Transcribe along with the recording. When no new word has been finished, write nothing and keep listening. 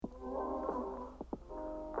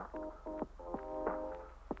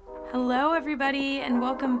Hello, everybody, and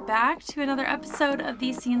welcome back to another episode of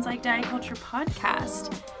the Seems Like Diet Culture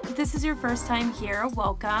podcast. If this is your first time here,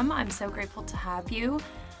 welcome. I'm so grateful to have you.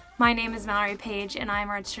 My name is Mallory Page, and I'm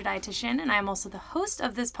a registered dietitian, and I'm also the host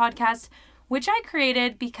of this podcast, which I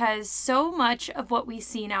created because so much of what we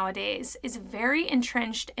see nowadays is very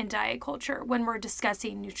entrenched in diet culture when we're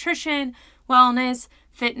discussing nutrition, wellness,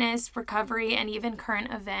 fitness, recovery, and even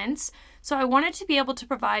current events. So I wanted to be able to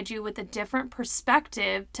provide you with a different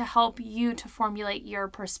perspective to help you to formulate your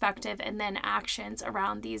perspective and then actions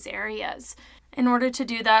around these areas. In order to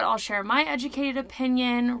do that, I'll share my educated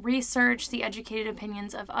opinion, research the educated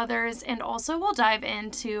opinions of others, and also we'll dive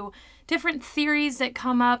into different theories that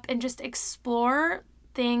come up and just explore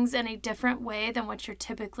things in a different way than what you're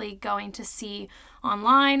typically going to see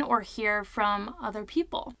online or hear from other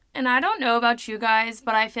people. And I don't know about you guys,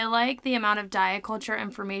 but I feel like the amount of diet culture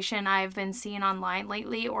information I've been seeing online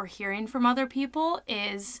lately or hearing from other people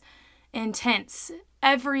is intense.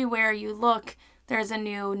 Everywhere you look, there's a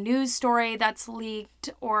new news story that's leaked,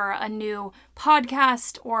 or a new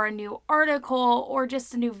podcast, or a new article, or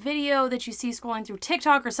just a new video that you see scrolling through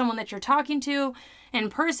TikTok, or someone that you're talking to in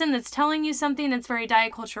person that's telling you something that's very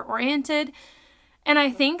diet culture oriented. And I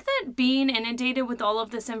think that being inundated with all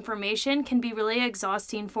of this information can be really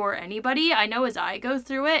exhausting for anybody. I know as I go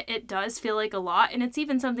through it, it does feel like a lot, and it's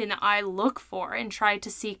even something that I look for and try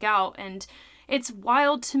to seek out. And it's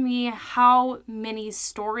wild to me how many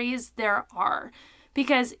stories there are,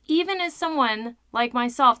 because even as someone like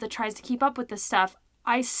myself that tries to keep up with this stuff,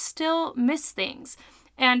 I still miss things.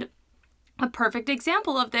 And a perfect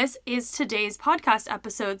example of this is today's podcast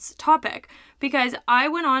episode's topic, because I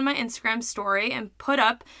went on my Instagram story and put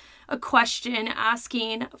up a question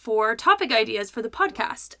asking for topic ideas for the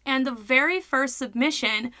podcast. And the very first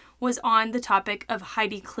submission was on the topic of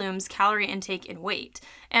Heidi Klum's calorie intake and weight.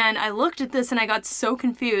 And I looked at this and I got so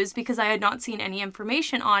confused because I had not seen any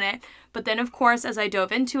information on it. But then, of course, as I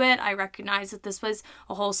dove into it, I recognized that this was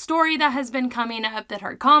a whole story that has been coming up, that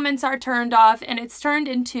her comments are turned off, and it's turned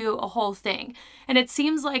into a whole thing. And it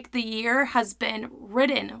seems like the year has been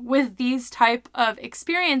ridden with these type of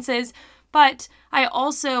experiences. But I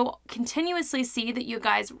also continuously see that you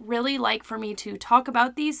guys really like for me to talk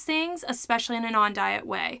about these things, especially in a non-diet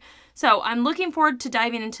way. So I'm looking forward to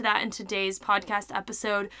diving into that in today's podcast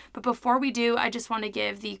episode. But before we do, I just want to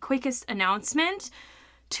give the quickest announcement.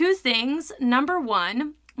 2 things. Number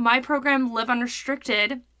 1, my program Live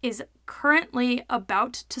Unrestricted is currently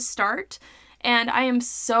about to start. And I am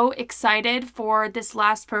so excited for this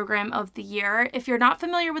last program of the year. If you're not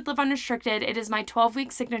familiar with Live Unrestricted, it is my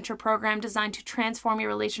 12-week signature program designed to transform your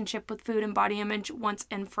relationship with food and body image once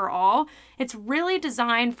and for all. It's really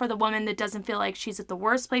designed for the woman that doesn't feel like she's at the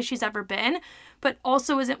worst place she's ever been, but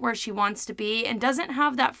also isn't where she wants to be and doesn't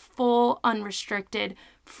have that full unrestricted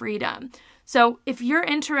freedom. So if you're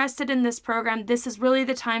interested in this program, this is really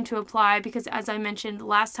the time to apply, because as I mentioned,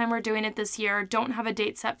 last time we're doing it this year, don't have a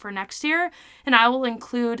date set for next year, and I will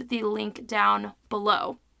include the link down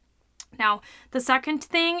below. Now, the second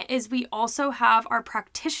thing is we also have our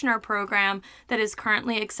practitioner program that is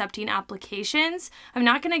currently accepting applications. I'm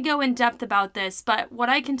not going to go in depth about this, but what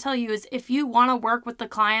I can tell you is if you want to work with the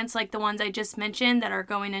clients like the ones I just mentioned that are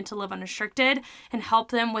going into Live Unrestricted and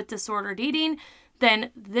help them with disordered eating,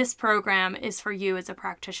 then this program is for you as a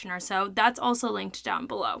practitioner. So that's also linked down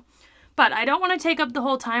below. But I don't want to take up the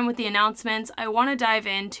whole time with the announcements. I want to dive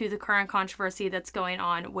into the current controversy that's going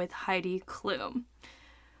on with Heidi Klum.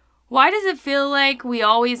 Why does it feel like we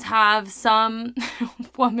always have some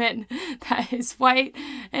woman that is white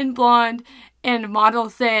and blonde and model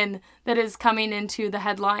thin that is coming into the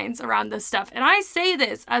headlines around this stuff? And I say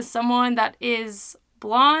this as someone that is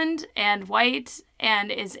blonde and white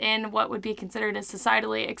and is in what would be considered a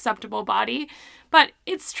societally acceptable body. But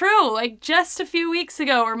it's true, like just a few weeks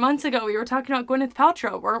ago or months ago, we were talking about Gwyneth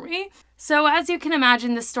Paltrow, weren't we? So as you can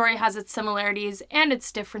imagine, this story has its similarities and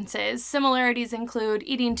its differences. Similarities include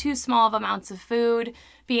eating too small of amounts of food,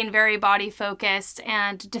 being very body focused,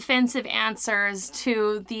 and defensive answers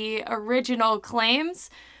to the original claims.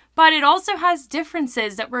 But it also has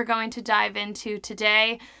differences that we're going to dive into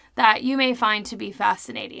today that you may find to be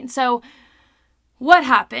fascinating. So what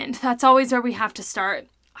happened? That's always where we have to start.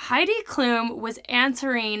 Heidi Klum was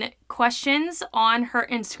answering questions on her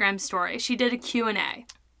Instagram story. She did a Q&A.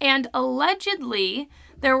 And allegedly,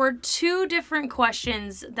 there were 2 different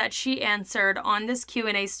questions that she answered on this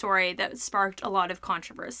Q&A story that sparked a lot of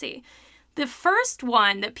controversy. The first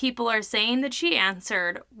one that people are saying that she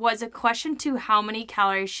answered was a question to how many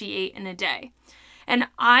calories she ate in a day. And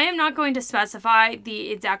I am not going to specify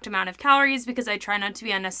the exact amount of calories because I try not to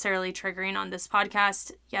be unnecessarily triggering on this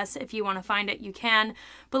podcast. Yes, if you want to find it, you can.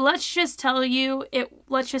 But let's just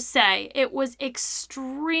say it was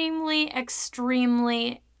extremely,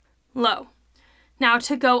 extremely low. Now,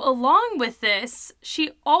 to go along with this,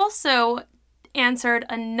 she also answered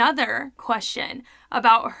another question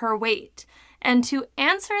about her weight. And to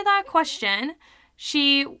answer that question,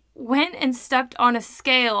 she went and stepped on a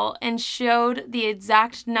scale and showed the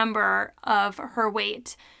exact number of her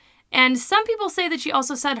weight. And some people say that she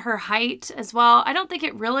also said her height as well. I don't think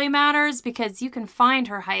it really matters because you can find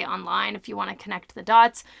her height online if you want to connect the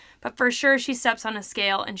dots. But for sure, she steps on a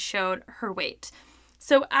scale and showed her weight.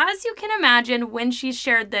 So as you can imagine, when she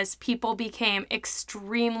shared this, people became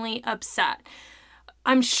extremely upset.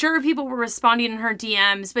 I'm sure people were responding in her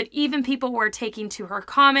DMs, but even people were taking to her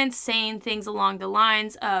comments saying things along the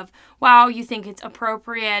lines of, wow, you think it's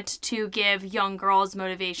appropriate to give young girls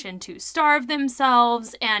motivation to starve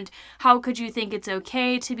themselves? And how could you think it's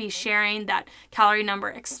okay to be sharing that calorie number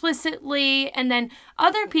explicitly? And then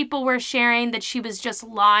other people were sharing that she was just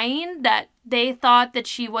lying, that they thought that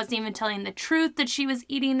she wasn't even telling the truth, that she was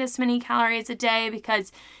eating this many calories a day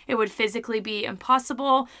because it would physically be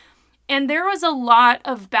impossible. And there was a lot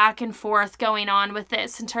of back and forth going on with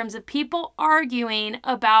this in terms of people arguing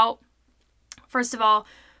about, first of all,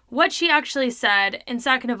 what she actually said, and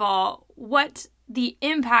second of all, what the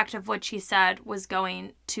impact of what she said was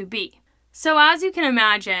going to be. So as you can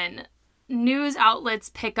imagine, news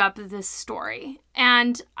outlets pick up this story,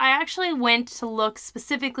 and I actually went to look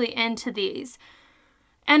specifically into these.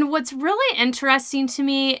 And what's really interesting to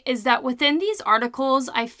me is that within these articles,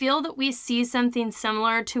 I feel that we see something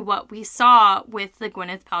similar to what we saw with the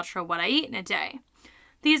Gwyneth Paltrow What I Eat in a Day.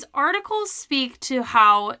 These articles speak to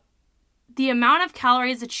how the amount of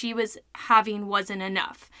calories that she was having wasn't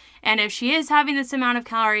enough. And if she is having this amount of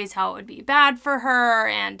calories, how it would be bad for her.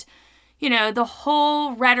 And, the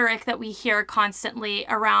whole rhetoric that we hear constantly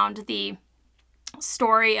around the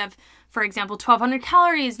story of, for example, 1,200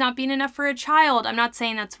 calories not being enough for a child. I'm not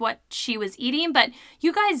saying that's what she was eating, but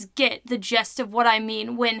you guys get the gist of what I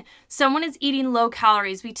mean. When someone is eating low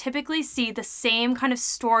calories, we typically see the same kind of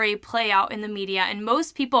story play out in the media, and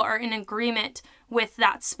most people are in agreement with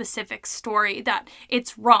that specific story, that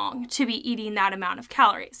it's wrong to be eating that amount of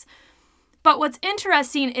calories. But what's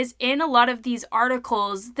interesting is in a lot of these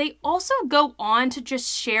articles, they also go on to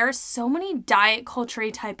just share so many diet culture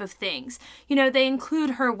type of things. They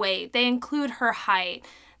include her weight, they include her height,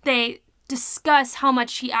 they discuss how much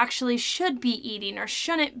she actually should be eating or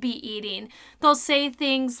shouldn't be eating. They'll say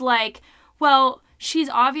things like, well, she's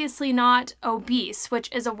obviously not obese,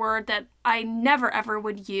 which is a word that I never ever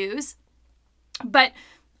would use. But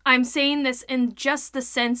I'm saying this in just the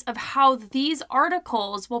sense of how these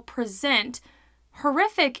articles will present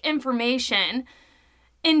horrific information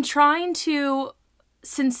in trying to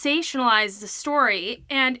sensationalize the story.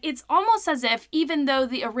 And it's almost as if, even though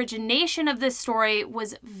the origination of this story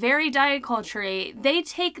was very diet culture-y, they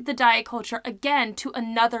take the diet culture again to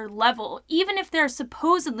another level, even if they're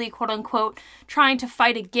supposedly, quote unquote, trying to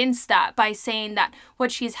fight against that by saying that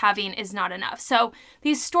what she's having is not enough. So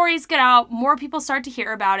these stories get out, more people start to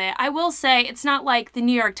hear about it. I will say it's not like the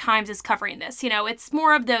New York Times is covering this. It's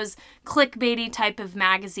more of those clickbaity type of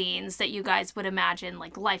magazines that you guys would imagine,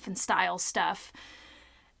 like Life and Style stuff.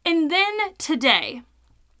 And then today,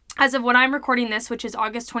 as of when I'm recording this, which is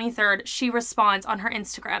August 23rd, she responds on her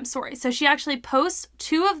Instagram story. So she actually posts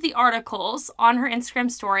 2 of the articles on her Instagram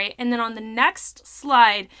story, and then on the next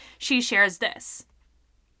slide, she shares this.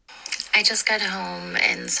 I just got home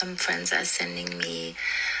and some friends are sending me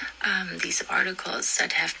these articles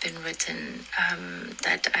that have been written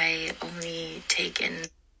that I only take in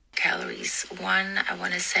calories. One, I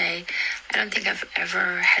want to say, I don't think I've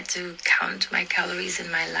ever had to count my calories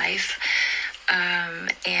in my life,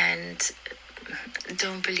 and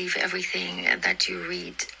don't believe everything that you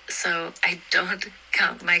read. So I don't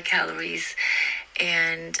count my calories.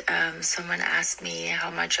 And someone asked me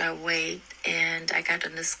how much I weighed, and I got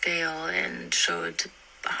on the scale and showed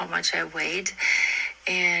how much I weighed.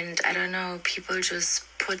 And I don't know, people just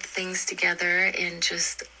put things together and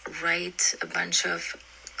just write a bunch of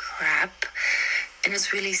crap. And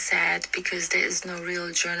it's really sad because there is no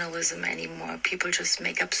real journalism anymore. People just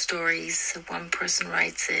make up stories. One person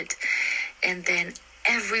writes it and then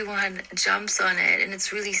everyone jumps on it. And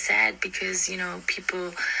it's really sad because,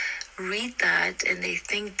 people read that and they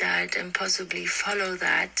think that and possibly follow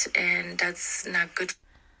that. And that's not good.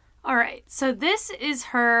 All right. So this is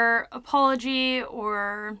her apology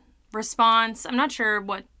or response. I'm not sure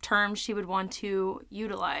what term she would want to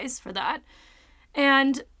utilize for that.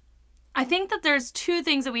 And I think that there's two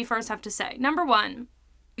things that we first have to say. Number one,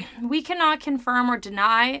 we cannot confirm or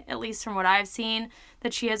deny, at least from what I've seen,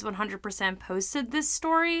 that she has 100% posted this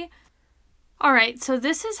story. All right, so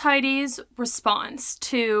this is Heidi's response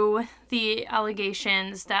to the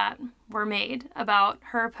allegations that were made about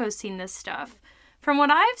her posting this stuff. From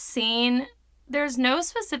what I've seen, there's no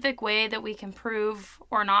specific way that we can prove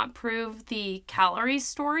or not prove the calorie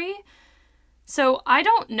story. So I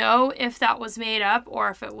don't know if that was made up or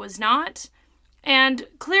if it was not. And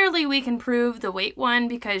clearly we can prove the weight one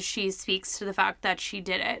because she speaks to the fact that she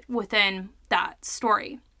did it within that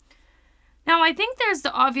story. Now, I think there's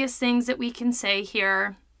the obvious things that we can say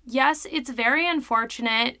here. Yes, it's very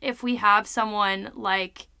unfortunate if we have someone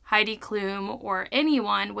like Heidi Klum or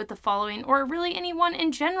anyone with the following, or really anyone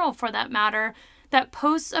in general for that matter, that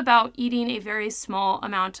posts about eating a very small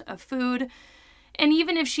amount of food. And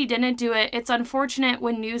even if she didn't do it, it's unfortunate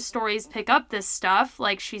when news stories pick up this stuff,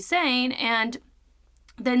 like she's saying, and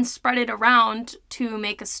then spread it around to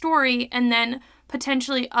make a story, and then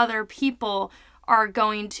potentially other people are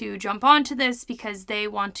going to jump onto this because they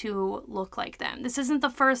want to look like them. This isn't the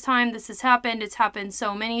first time this has happened. It's happened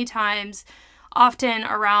so many times, often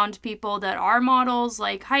around people that are models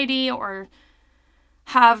like Heidi or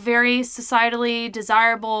have very societally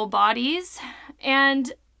desirable bodies.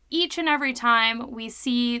 And each and every time we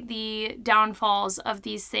see the downfalls of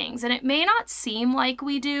these things. And it may not seem like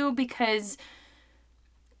we do because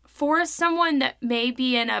for someone that may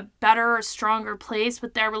be in a better or stronger place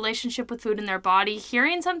with their relationship with food in their body,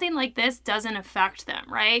 hearing something like this doesn't affect them,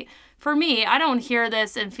 right? For me, I don't hear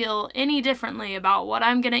this and feel any differently about what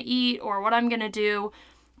I'm going to eat or what I'm going to do.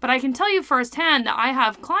 But I can tell you firsthand that I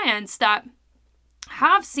have clients that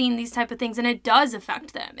have seen these type of things and it does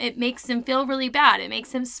affect them. It makes them feel really bad. It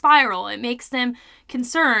makes them spiral. It makes them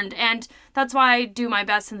concerned. And that's why I do my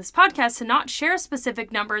best in this podcast to not share specific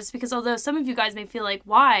numbers, because although some of you guys may feel like,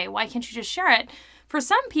 why can't you just share it? For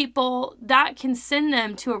some people, that can send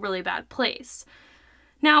them to a really bad place.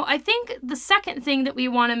 Now, I think the second thing that we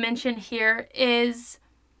want to mention here is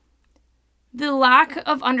the lack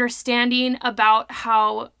of understanding about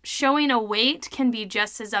how showing a weight can be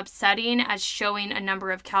just as upsetting as showing a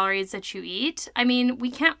number of calories that you eat. I mean,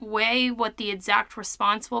 we can't weigh what the exact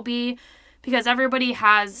response will be because everybody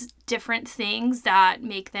has different things that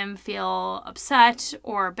make them feel upset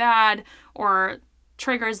or bad or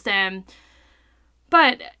triggers them.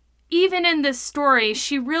 But even in this story,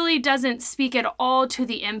 she really doesn't speak at all to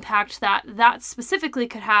the impact that specifically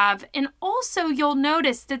could have. And also, you'll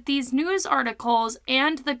notice that these news articles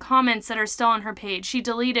and the comments that are still on her page, she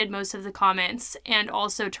deleted most of the comments and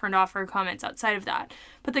also turned off her comments outside of that.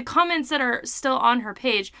 But the comments that are still on her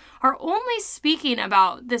page are only speaking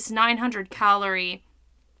about this 900 calorie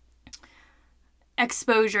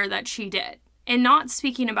exposure that she did, and not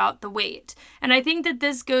speaking about the weight. And I think that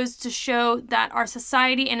this goes to show that our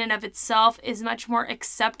society in and of itself is much more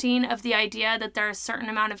accepting of the idea that there are a certain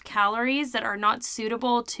amount of calories that are not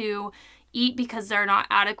suitable to eat because they're not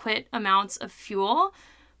adequate amounts of fuel.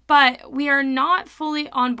 But we are not fully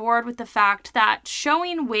on board with the fact that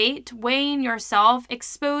showing weight, weighing yourself,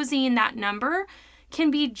 exposing that number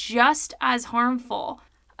can be just as harmful.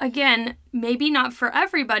 Again, maybe not for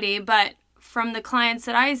everybody, but from the clients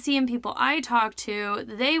that I see and people I talk to,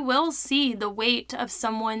 they will see the weight of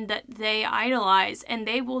someone that they idolize and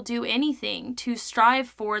they will do anything to strive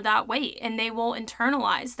for that weight, and they will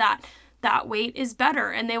internalize that weight is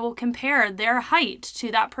better, and they will compare their height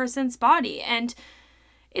to that person's body. And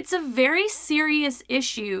it's a very serious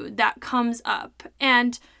issue that comes up.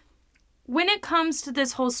 And when it comes to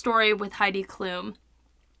this whole story with Heidi Klum,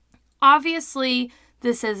 obviously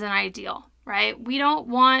this isn't ideal. Right? We don't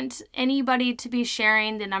want anybody to be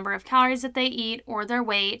sharing the number of calories that they eat or their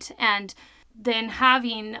weight, and then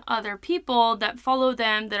having other people that follow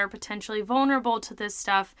them that are potentially vulnerable to this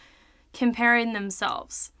stuff comparing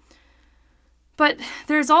themselves. But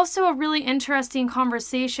there's also a really interesting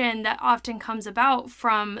conversation that often comes about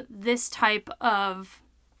from this type of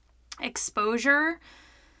exposure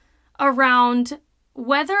around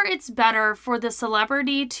whether it's better for the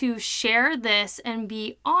celebrity to share this and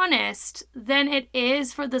be honest than it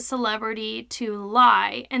is for the celebrity to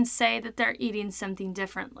lie and say that they're eating something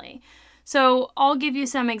differently. So I'll give you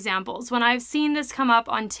some examples. When I've seen this come up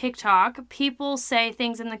on TikTok, people say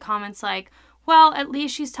things in the comments like, well, at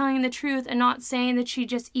least she's telling the truth and not saying that she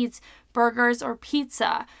just eats burgers or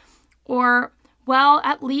pizza. Or, well,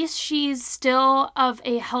 at least she's still of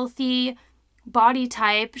a healthy body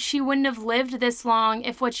type. She wouldn't have lived this long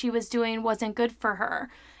if what she was doing wasn't good for her.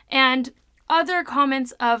 And other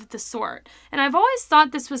comments of the sort. And I've always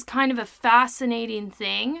thought this was kind of a fascinating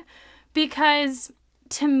thing because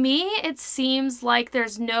to me, it seems like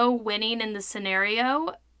there's no winning in the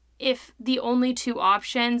scenario if the only two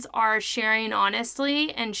options are sharing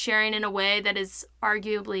honestly and sharing in a way that is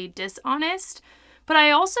arguably dishonest. But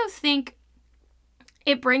I also think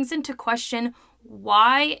it brings into question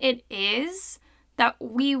why it is that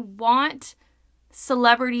we want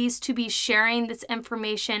celebrities to be sharing this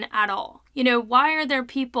information at all. Why are there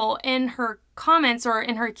people in her comments or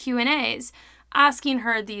in her Q&As asking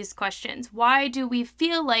her these questions? Why do we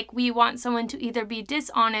feel like we want someone to either be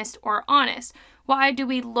dishonest or honest? Why do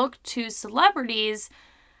we look to celebrities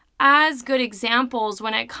as good examples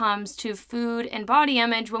when it comes to food and body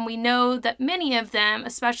image when we know that many of them,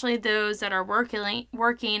 especially those that are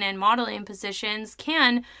working in modeling positions,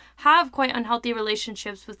 can have quite unhealthy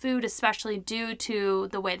relationships with food, especially due to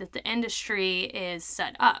the way that the industry is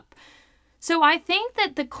set up? So I think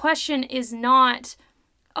that the question is not,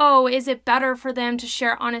 oh, is it better for them to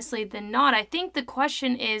share honestly than not? I think the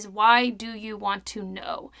question is, why do you want to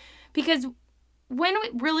know? Because when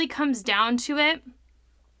it really comes down to it,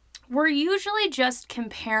 we're usually just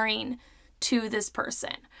comparing to this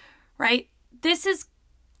person, right? This is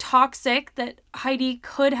toxic that Heidi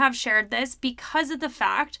could have shared this because of the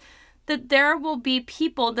fact that there will be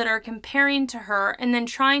people that are comparing to her and then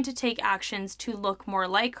trying to take actions to look more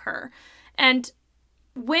like her. And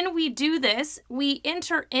when we do this, we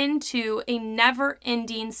enter into a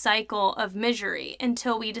never-ending cycle of misery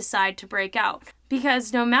until we decide to break out.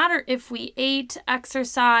 Because no matter if we ate,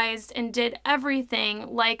 exercised, and did everything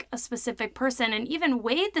like a specific person and even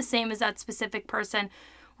weighed the same as that specific person,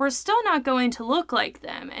 we're still not going to look like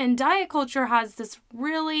them. And diet culture has this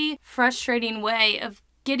really frustrating way of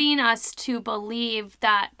getting us to believe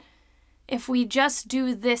that if we just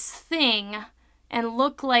do this thing and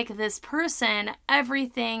look like this person,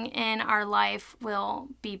 everything in our life will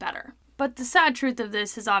be better. But the sad truth of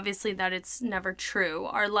this is obviously that it's never true.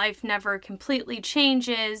 Our life never completely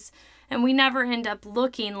changes, and we never end up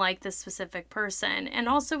looking like this specific person. And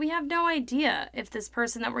also, we have no idea if this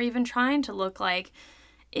person that we're even trying to look like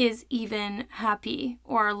is even happy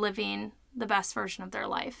or living the best version of their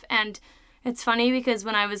life. And it's funny because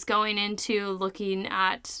when I was going into looking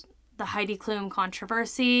at the Heidi Klum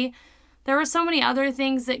controversy, there were so many other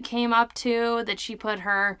things that came up too, that she put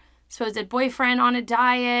her supposed boyfriend on a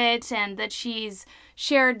diet and that she's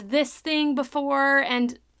shared this thing before.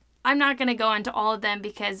 And I'm not going to go into all of them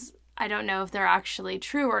because I don't know if they're actually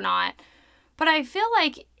true or not. But I feel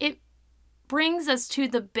like it brings us to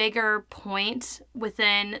the bigger point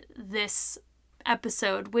within this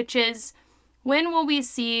episode, which is, when will we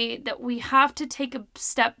see that we have to take a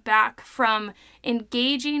step back from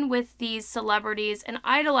engaging with these celebrities and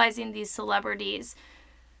idolizing these celebrities,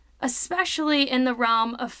 especially in the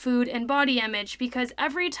realm of food and body image? Because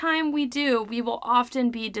every time we do, we will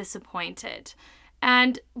often be disappointed.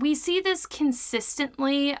 And we see this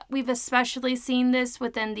consistently. We've especially seen this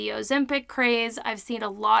within the Ozempic craze. I've seen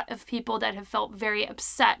a lot of people that have felt very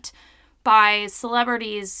upset by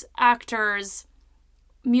celebrities, actors,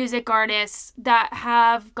 music artists that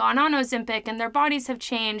have gone on Ozempic and their bodies have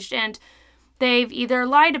changed and they've either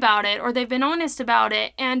lied about it or they've been honest about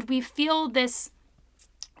it. And we feel this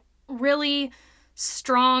really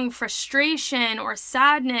strong frustration or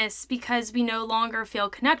sadness because we no longer feel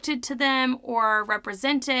connected to them or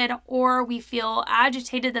represented, or we feel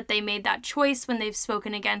agitated that they made that choice when they've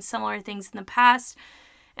spoken against similar things in the past.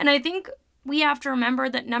 And I think we have to remember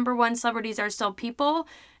that, number one, celebrities are still people,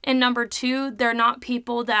 and number two, they're not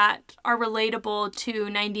people that are relatable to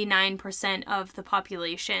 99% of the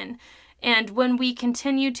population. And when we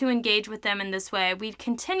continue to engage with them in this way, we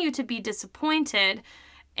continue to be disappointed.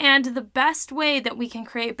 And the best way that we can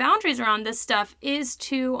create boundaries around this stuff is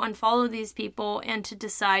to unfollow these people and to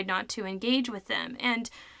decide not to engage with them. And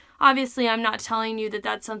obviously, I'm not telling you that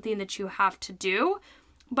that's something that you have to do,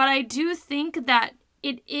 but I do think that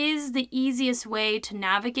it is the easiest way to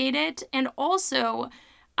navigate it. And also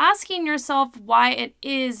asking yourself why it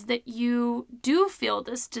is that you do feel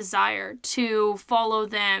this desire to follow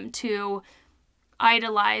them, to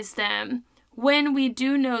idolize them, when we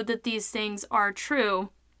do know that these things are true.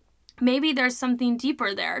 Maybe there's something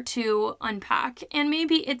deeper there to unpack, and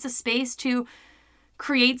maybe it's a space to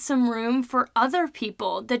create some room for other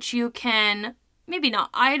people that you can maybe not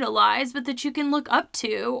idolize, but that you can look up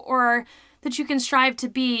to, or that you can strive to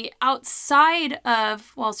be outside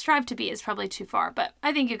of, well, strive to be is probably too far, but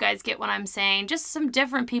I think you guys get what I'm saying. Just some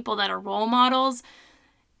different people that are role models,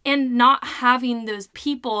 and not having those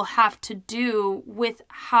people have to do with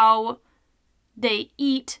how they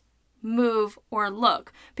eat, move, or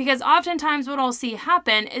look. Because oftentimes what I'll see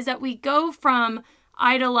happen is that we go from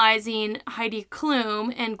idolizing Heidi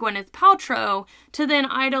Klum and Gwyneth Paltrow to then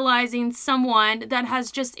idolizing someone that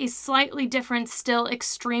has just a slightly different, still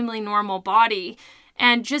extremely normal body.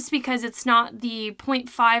 And just because it's not the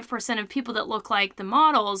 0.5% of people that look like the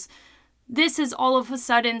models, this is all of a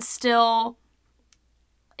sudden still,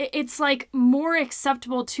 it's like more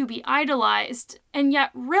acceptable to be idolized. And yet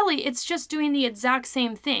really it's just doing the exact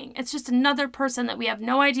same thing. It's just another person that we have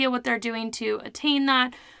no idea what they're doing to attain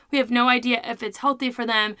that. We have no idea if it's healthy for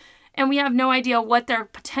them. And we have no idea what they're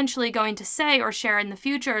potentially going to say or share in the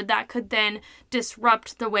future that could then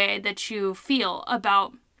disrupt the way that you feel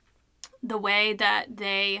about the way that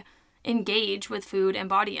they engage with food and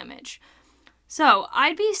body image. So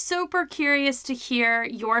I'd be super curious to hear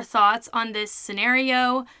your thoughts on this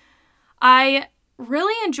scenario. I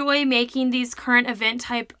really enjoy making these current event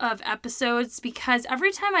type of episodes because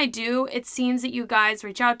every time I do, it seems that you guys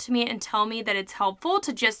reach out to me and tell me that it's helpful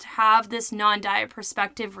to just have this non-diet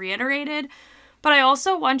perspective reiterated. But I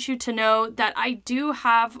also want you to know that I do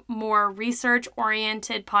have more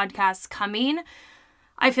research-oriented podcasts coming.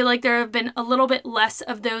 I feel like there have been a little bit less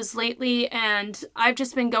of those lately, and I've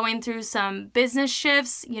just been going through some business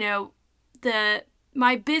shifts.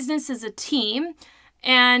 My business is a team,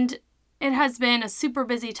 and it has been a super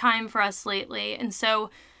busy time for us lately. And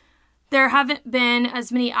so there haven't been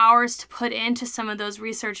as many hours to put into some of those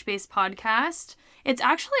research-based podcasts. It's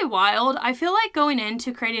actually wild. I feel like going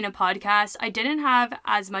into creating a podcast, I didn't have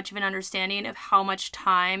as much of an understanding of how much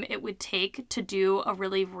time it would take to do a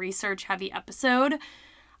really research-heavy episode.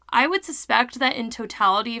 I would suspect that in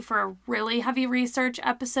totality for a really heavy research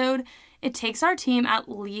episode, it takes our team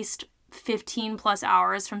at least 15 plus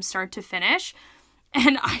hours from start to finish.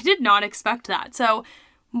 And I did not expect that. So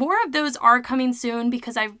more of those are coming soon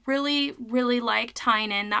because I really, really like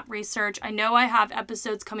tying in that research. I know I have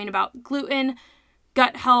episodes coming about gluten,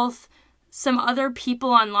 gut health, some other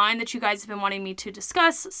people online that you guys have been wanting me to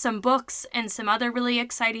discuss, some books, and some other really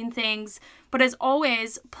exciting things. But as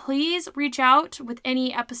always, please reach out with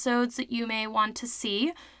any episodes that you may want to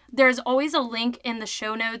see. There's always a link in the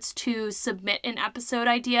show notes to submit an episode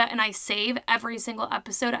idea, and I save every single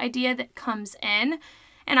episode idea that comes in.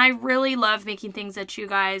 And I really love making things that you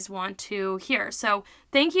guys want to hear. So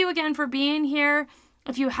thank you again for being here.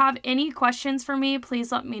 If you have any questions for me,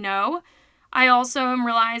 please let me know. I also am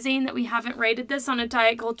realizing that we haven't rated this on a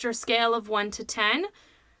diet culture scale of 1 to 10.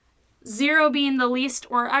 0 being the least,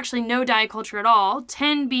 or actually no diet culture at all.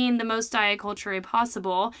 10 being the most diet culture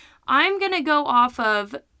possible. I'm going to go off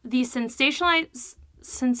of the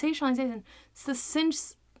sensationalization.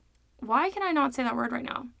 Why can I not say that word right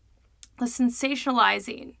now? The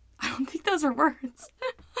sensationalizing. I don't think those are words.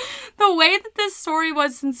 The way that this story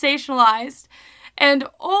was sensationalized. And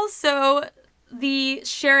also the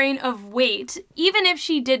sharing of weight, even if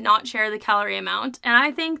she did not share the calorie amount. And I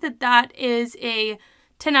think that that is a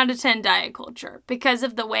 10 out of 10 diet culture because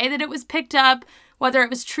of the way that it was picked up, whether it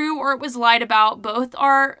was true or it was lied about. Both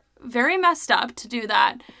are very messed up to do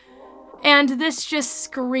that. And this just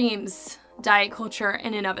screams diet culture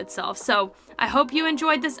in and of itself. So I hope you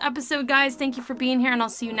enjoyed this episode, guys. Thank you for being here, and I'll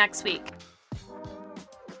see you next week.